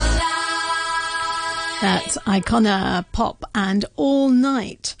That's Icona Pop and All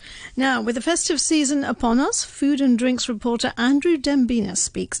Night. Now, with the festive season upon us, food and drinks reporter Andrew Dembina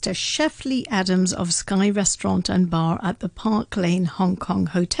speaks to Chef Lee Adams of Skye Restaurant and Bar at the Park Lane Hong Kong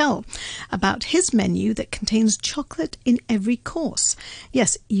Hotel about his menu that contains chocolate in every course.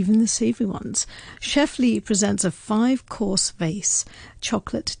 Yes, even the savoury ones. Chef Lee presents a 5-course vase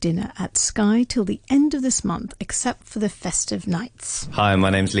chocolate dinner at Skye till the end of this month, except for the festive nights. Hi, my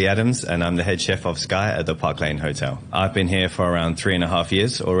name's Lee Adams and I'm the head chef of Skye at the Park Lane Hotel. I've been here for around 3.5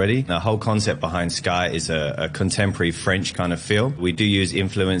 years already. The whole concept behind Skye is a contemporary French kind of feel. We do use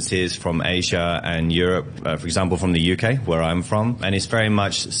influences from Asia and Europe, for example from the UK, where I'm from, and it's very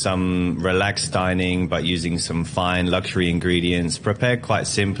much some relaxed dining but using some fine luxury ingredients, prepared quite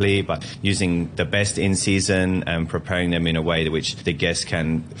simply but using the best in season and preparing them in a way which the guests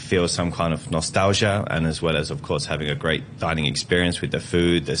can feel some kind of nostalgia, and as well as, of course, having a great dining experience with the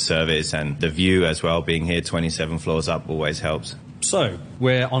food, the service, and the view as well. Being here 27 floors up always helps. So,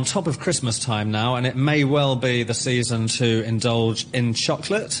 we're on top of Christmas time now, and it may well be the season to indulge in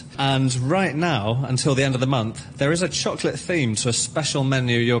chocolate. And right now, until the end of the month, there is a chocolate theme to a special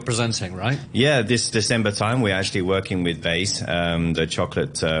menu you're presenting, right? Yeah, this December time, we're actually working with Vase, the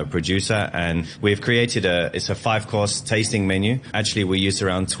chocolate producer, and we've created it's a 5-course tasting menu. Actually, we use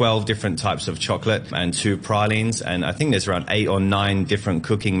around 12 different types of chocolate and 2 pralines, and I think there's around 8 or 9 different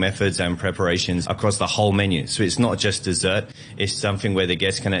cooking methods and preparations across the whole menu. So it's not just dessert, it's something where the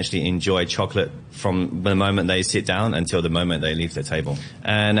guests can actually enjoy chocolate from the moment they sit down until the moment they leave the table.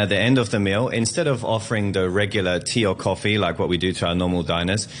 And at the end of the meal, instead of offering the regular tea or coffee like what we do to our normal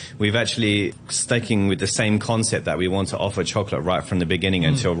diners, we've actually sticking with the same concept that we want to offer chocolate right from the beginning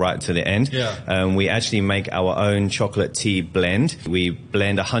until right to the end. We actually make our own chocolate tea blend. We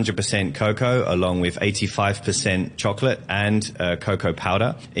blend 100% cocoa along with 85% chocolate and cocoa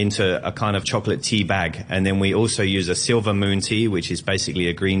powder into a kind of chocolate tea bag. And then we also use a silver moon tea, which is basically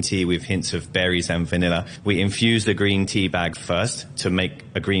a green tea with hints of berries and vanilla. We infuse the green tea bag first to make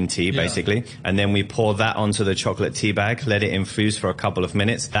a green tea, basically, and then we pour that onto the chocolate tea bag, let it infuse for a couple of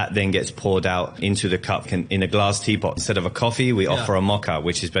minutes. That then gets poured out into the cup in a glass teapot. Instead of a coffee, we offer a mocha,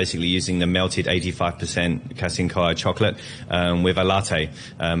 which is basically using the melted 85% Kasinkoa chocolate with a latte,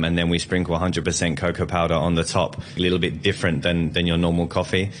 and then we sprinkle 100% cocoa powder on the top. A little bit different than your normal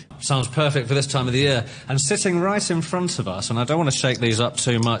coffee. Sounds perfect for this time of the year. And sitting right in front of us, and I don't want to shake these up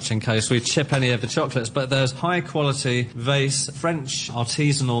too much in case we chip any of the chocolates, but there's high-quality Vase, French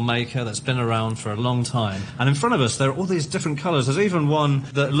artisanal maker that's been around for a long time. And in front of us, there are all these different colours. There's even one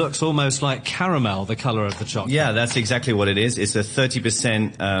that looks almost like caramel, the colour of the chocolate. Yeah, that's exactly what it is. It's a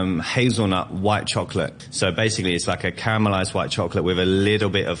 30% hazelnut white chocolate. So basically, it's like a caramelized white chocolate with a little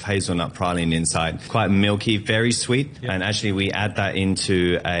bit of hazelnut praline inside. Quite milky, very sweet. And actually, we add that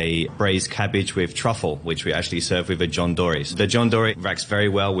into a braised cabbage with truffle, which we actually serve with a John Dory's. The John Dory racks very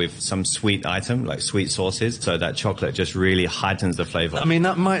well with some sweet item, like sweet sauces, so that chocolate just really heightens the flavour. I mean,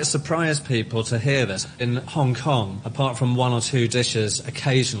 that might surprise people to hear this. In Hong Kong, apart from 1 or 2 dishes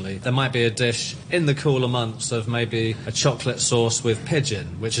occasionally, there might be a dish in the cooler months of maybe a chocolate sauce with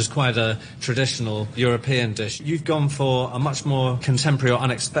pigeon, which is quite a traditional European dish. You've gone for a much more contemporary or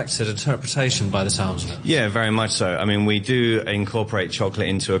unexpected interpretation by the sounds of it. Yeah, very much so. I mean, we do incorporate chocolate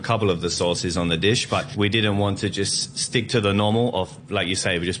into a couple of the sauces on the dish, but we didn't want to just stick to the normal of, like you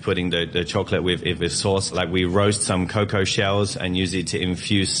say, we're just putting the chocolate with sauce. Like, we roast some cocoa shells and use it to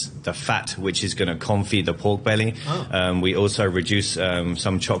infuse the fat, which is going to confit the pork belly. We also reduce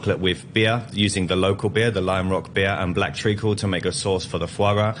some chocolate with beer, using the local beer, the Lime Rock beer and black treacle, to make a sauce for the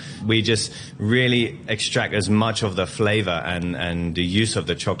foie gras. We just really extract as much of the flavour and the use of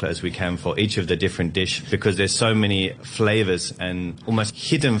the chocolate as we can for each of the different dish, because there's so many flavours and almost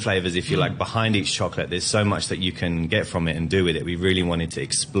hidden flavours, if you like, behind each chocolate. There's so much that you can get from it and do with it. We really wanted to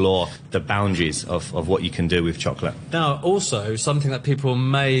explore the boundaries of what you can do with chocolate. Now, also, something that people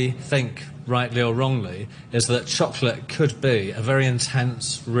may think, rightly or wrongly, is that chocolate could be a very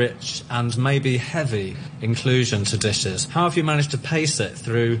intense, rich and maybe heavy inclusion to dishes. How have you managed to pace it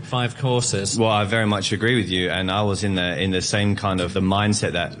through 5 courses? Well, I very much agree with you, and I was in the same kind of the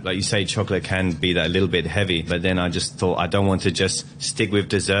mindset that, like you say, chocolate can be that little bit heavy, but then I just thought I don't want to just stick with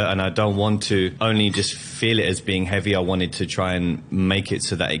dessert, and I don't want to only just feel it as being heavy. I wanted to try and make it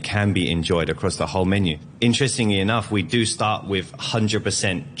so that it can be enjoyed across the whole menu. interestingly enough, we do start with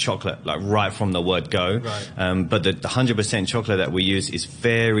 100% chocolate, like right from the word go. Right. But the 100% chocolate that we use is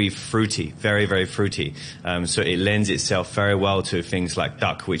very fruity, very, very fruity. So it lends itself very well to things like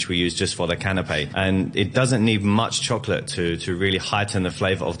duck, which we use just for the canapé. And it doesn't need much chocolate to really heighten the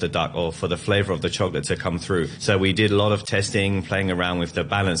flavor of the duck or for the flavor of the chocolate to come through. So we did a lot of testing, playing around with the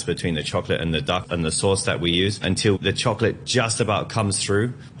balance between the chocolate and the duck and the sauce that we use until the chocolate just about comes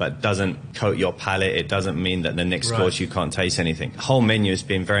through, but doesn't coat your palate. It doesn't mean that the next course you can't taste anything. The whole menu has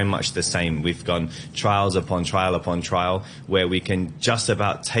been very much the same. We've gone trials upon trial upon trial where we can just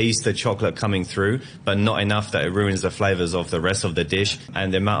about taste the chocolate coming through, but not enough that it ruins the flavors of the rest of the dish.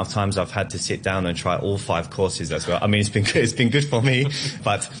 And the amount of times I've had to sit down and try all 5 courses as well. I mean, it's been good for me,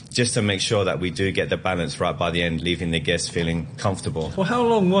 but just to make sure that we do get the balance right by the end, leaving the guests feeling comfortable. Well, how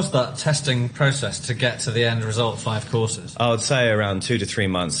long was that testing process to get to the end result, 5 courses? I would say around 2 to 3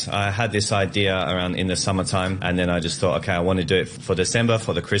 months. I had this idea around in the summertime, and then I just thought, okay, I want to do it for December,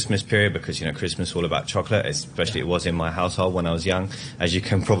 for the Christmas period, because, you know, Christmas is all about chocolate, especially it was in my household when I was young, as you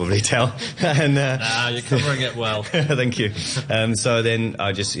can probably tell. And you're covering it well. Thank you. So then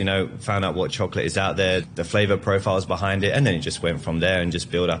I just, you know, found out what chocolate is out there, the flavor profiles behind it, and then it just went from there and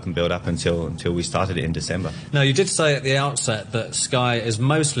just build up until we started it in December. Now, you did say at the outset that Skye is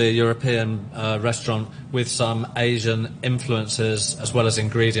mostly a European restaurant with some Asian influences as well as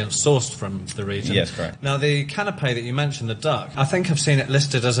ingredients sourced from the region. Yes, correct. Now, the canapé that you mentioned, the duck, I think I've seen it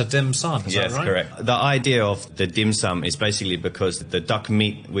listed as a dim sum. Is that right? Yes, correct. The idea of the dim sum is basically because the duck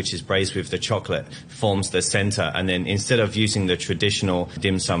meat, which is braised with the chocolate, forms the center, and then instead of using the traditional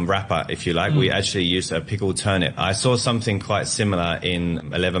dim sum wrapper, if you like, we actually use a pickled turnip. I saw something quite similar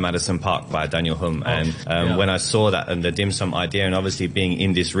in 11 Madison Park by Daniel Hum, and when I saw that and the dim sum idea, and obviously being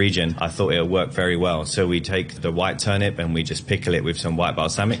in this region, I thought it would work very well. So we take the white turnip and we just pickle it with some white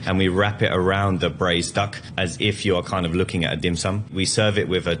balsamic, and we wrap it around the braised duck as if you are kind of looking at a dim sum. We serve it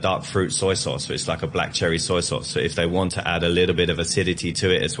with a dark fruit soy sauce, so it's like a black cherry soy sauce. So if they want to add a little bit of acidity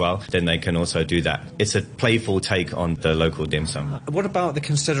to it as well, then they can also do that. It's a playful take on the local dim sum. What about the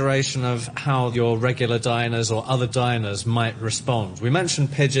consideration of how your regular diners or other diners might respond? We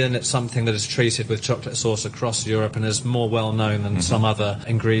mentioned pigeon. It's something that is treated with chocolate sauce across Europe and is more well known than some other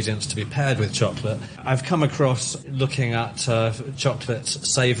ingredients to be paired with chocolate. I've come across, looking at chocolate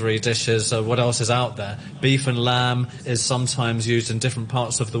savoury dishes, what else is out there? Beef and lamb is sometimes used in different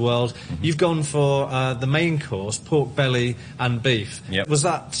parts of the world. You've gone for the main course, pork belly and beef. Yep. Was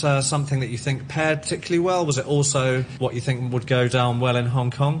that something that you think paired particularly well? Was it also what you think would go down well in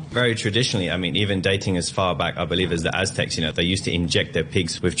Hong Kong? Very traditionally, I mean, even dating as far back, I believe, as the Aztecs, you know, they used to inject their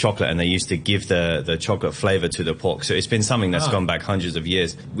pigs with chocolate and they used to give the chocolate flavour to the pork. So it's been something that's gone back hundreds of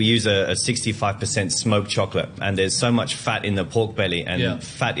years. We use a 65% smoked chocolate, and there's so much fat in the pork belly, and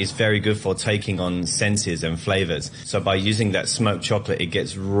fat is very good for taking on senses and flavours. So by using that smoked chocolate, it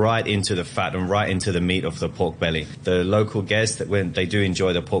gets right into the fat and right into the meat of the pork belly. The local guests, when they do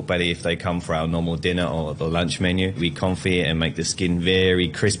enjoy the pork belly, if they come for our normal dinner or the lunch menu, we confit it and make the skin very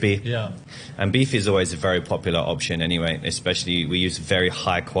crispy. Yeah. And beef is always a very popular option anyway, especially we use very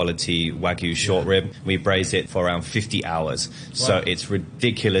high quality Wagyu short rib. We braise it for around 50 hours. Wow. So it's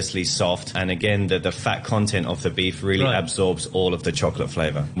ridiculously soft. And again, the fat content of the beef really absorbs all of the chocolate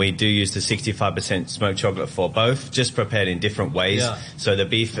flavour. We do use the 65% smoked chocolate for both, just prepared in different ways. Yeah. So the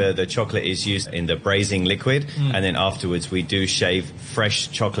beef, the chocolate is used in the braising liquid, and then afterwards we do shave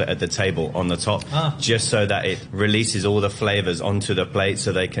fresh chocolate at the table on the top, just so that it releases all the flavours onto the plate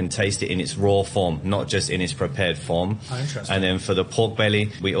so they can taste it in its raw form, not just in its prepared form. Interesting. And then for the pork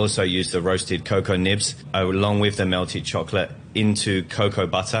belly, we also use the roasted cocoa nibs along with the melted chocolate into cocoa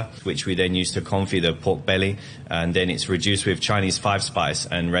butter, which we then use to confit the pork belly, and then it's reduced with Chinese 5-spice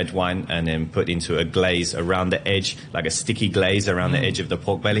and red wine, and then put into a glaze around the edge, like a sticky glaze around the edge of the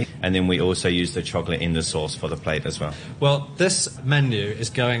pork belly, and then we also use the chocolate in the sauce for the plate as well. Well, this menu is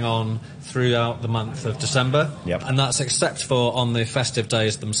going on throughout the month of December, and that's except for on the festive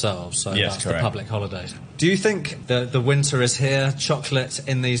days themselves, so that's correct. The public holidays. Do you think the winter is here, chocolate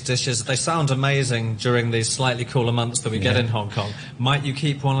in these dishes? They sound amazing during these slightly cooler months that we get in Hong Kong. Might you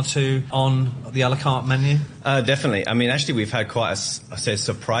keep one or two on the a la carte menu? Definitely. I mean, actually, we've had quite a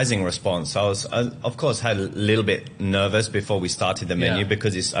surprising response. I was, of course, had a little bit nervous before we started the menu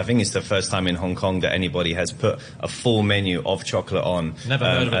because I think it's the first time in Hong Kong that anybody has put a full menu of chocolate on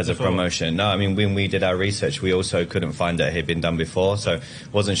as a promotion. No, I mean, when we did our research, we also couldn't find that it had been done before, so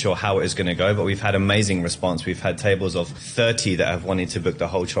wasn't sure how it was going to go, but we've had amazing response. We've had tables of 30 that have wanted to book the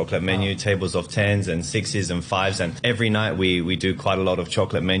whole chocolate menu, tables of 10s and 6s and 5s, and every night we we do quite a lot of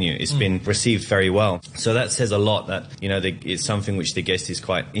chocolate menu. It's been received very well. So that says a lot that, it's something which the guest is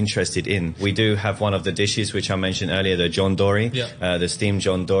quite interested in. We do have one of the dishes which I mentioned earlier, the John Dory, the steamed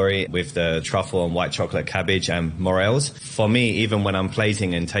John Dory with the truffle and white chocolate cabbage and morels. For me, even when I'm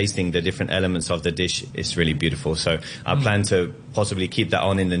plating and tasting the different elements of the dish, it's really beautiful. So I plan to possibly keep that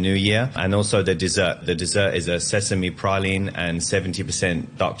on in the new year. And also the dessert. The dessert is a sesame praline and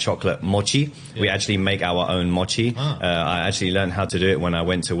 70% dark chocolate mochi. We actually make our own mochi. I actually learned how to do it when I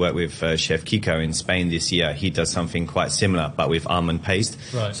went to work with Chef Kiko in Spain this year. He does something quite similar, but with almond paste.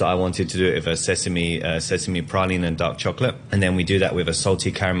 Right. So I wanted to do it with a sesame praline and dark chocolate. And then we do that with a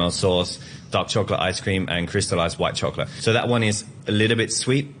salty caramel sauce, dark chocolate ice cream, and crystallized white chocolate. So that one is a little bit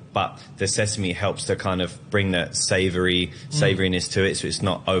sweet, but the sesame helps to kind of bring that savouriness to it, so it's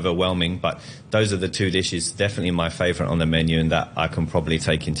not overwhelming. But those are the two dishes, definitely my favourite on the menu, and that I can probably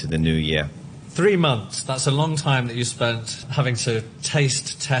take into the new year. 3 months, that's a long time that you spent having to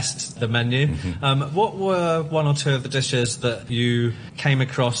test the menu. What were one or two of the dishes that you came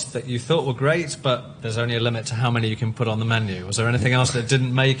across that you thought were great, but there's only a limit to how many you can put on the menu? Was there anything else that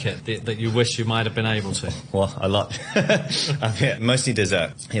didn't make it that you wish you might have been able to? Well, a lot. Mostly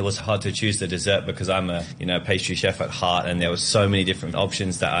dessert. It was hard to choose the dessert because I'm a pastry chef at heart, and there were so many different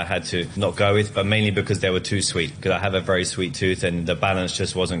options that I had to not go with, but mainly because they were too sweet, because I have a very sweet tooth and the balance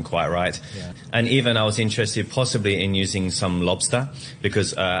just wasn't quite right. Yeah. And even I was interested possibly in using some lobster,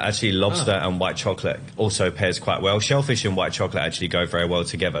 because actually lobster and white chocolate also pairs quite well. Shellfish and white chocolate actually go very well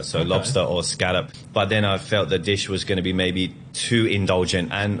together, so lobster or scallop. But then I felt the dish was going to be maybe too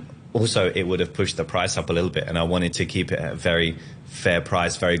indulgent, and also it would have pushed the price up a little bit, and I wanted to keep it at a very fair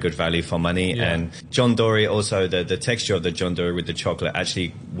price, very good value for money. And John Dory, also the texture of the John Dory with the chocolate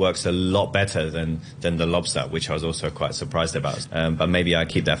actually works a lot better than the lobster, which I was also quite surprised about. But maybe I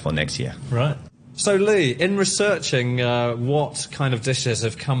keep that for next year. Right. So, Lee, in researching what kind of dishes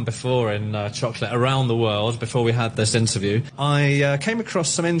have come before in chocolate around the world before we had this interview, I came across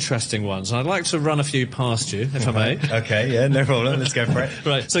some interesting ones, and I'd like to run a few past you, if I may. Okay, yeah, no problem. Let's go for it.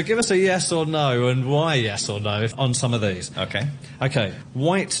 Right, so give us a yes or no, and why yes or no on some of these. Okay,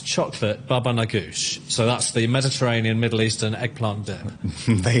 white chocolate baba ganoush. So that's the Mediterranean, Middle Eastern eggplant dip.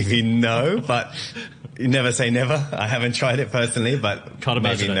 Maybe no, but you never say never. I haven't tried it personally, but can't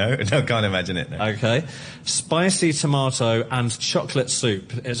imagine maybe no. No, can't imagine it. No. Okay. Spicy tomato and chocolate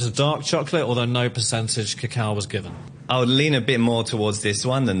soup. It's a dark chocolate, although no percentage cacao was given. I would lean a bit more towards this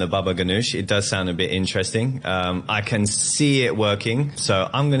one than the baba ganoush. It does sound a bit interesting. I can see it working, so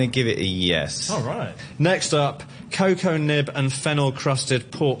I'm going to give it a yes. All right. Next up, cocoa nib and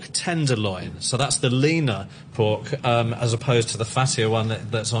fennel-crusted pork tenderloin. So that's the leaner pork, as opposed to the fattier one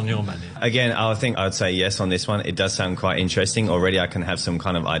that's on your menu. Again, I think I would say yes on this one. It does sound quite interesting. Already I can have some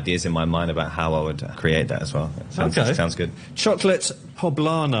kind of ideas in my mind about how I would create that as well. Sounds good. Chocolate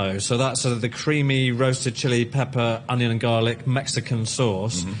poblano. So that's the creamy roasted chili, pepper, onion and garlic Mexican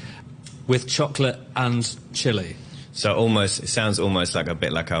sauce with chocolate and chili. So it sounds almost like a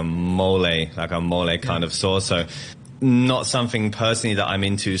bit like a mole kind of sauce. So not something personally that I'm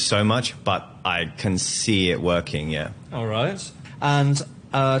into so much, but I can see it working, yeah. All right. And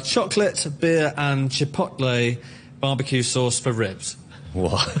chocolate, beer and chipotle barbecue sauce for ribs.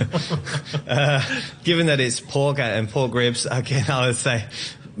 What? Given that it's pork and pork ribs, again, I would say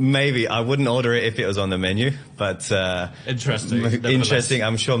maybe. I wouldn't order it if it was on the menu, but interesting.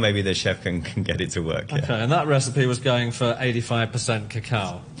 I'm sure maybe the chef can get it to work. Okay, and that recipe was going for 85%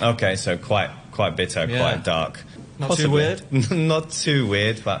 cacao. Okay, so quite bitter, quite dark. Not too weird? Not too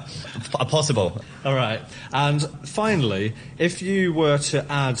weird, but possible. All right. And finally, if you were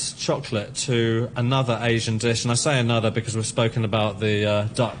to add chocolate to another Asian dish, and I say another because we've spoken about the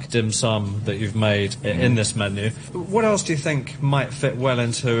duck dim sum that you've made in this menu, what else do you think might fit well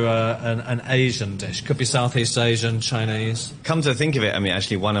into an Asian dish? Could be Southeast Asian, Chinese. Come to think of it, I mean,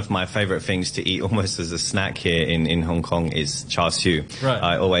 actually one of my favourite things to eat almost as a snack here in Hong Kong is char siu. Right.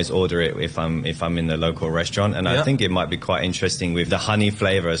 I always order it if I'm in the local restaurant, and I think it might be quite interesting with the honey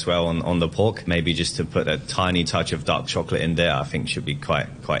flavour as well on the pork. Maybe just to put a tiny touch of dark chocolate in there, I think should be quite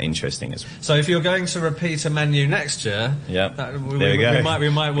interesting as well. So if you're going to repeat a menu next year, there we go. We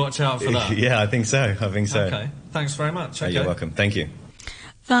might watch out for that. Yeah, I think so. Okay, thanks very much. Okay. You're welcome. Thank you.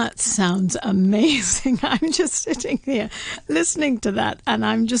 That sounds amazing. I'm just sitting here listening to that and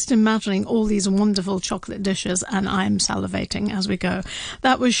I'm just imagining all these wonderful chocolate dishes and I'm salivating as we go.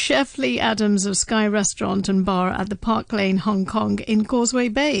 That was Chef Lee Adams of Skye Restaurant and Bar at the Park Lane, Hong Kong in Causeway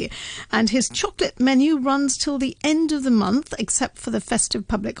Bay. And his chocolate menu runs till the end of the month, except for the festive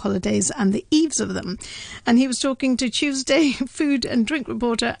public holidays and the eves of them. And he was talking to Chewsday food and drink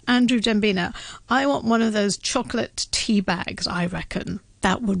reporter Andrew Dembina. I want one of those chocolate tea bags, I reckon.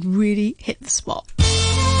 That would really hit the spot.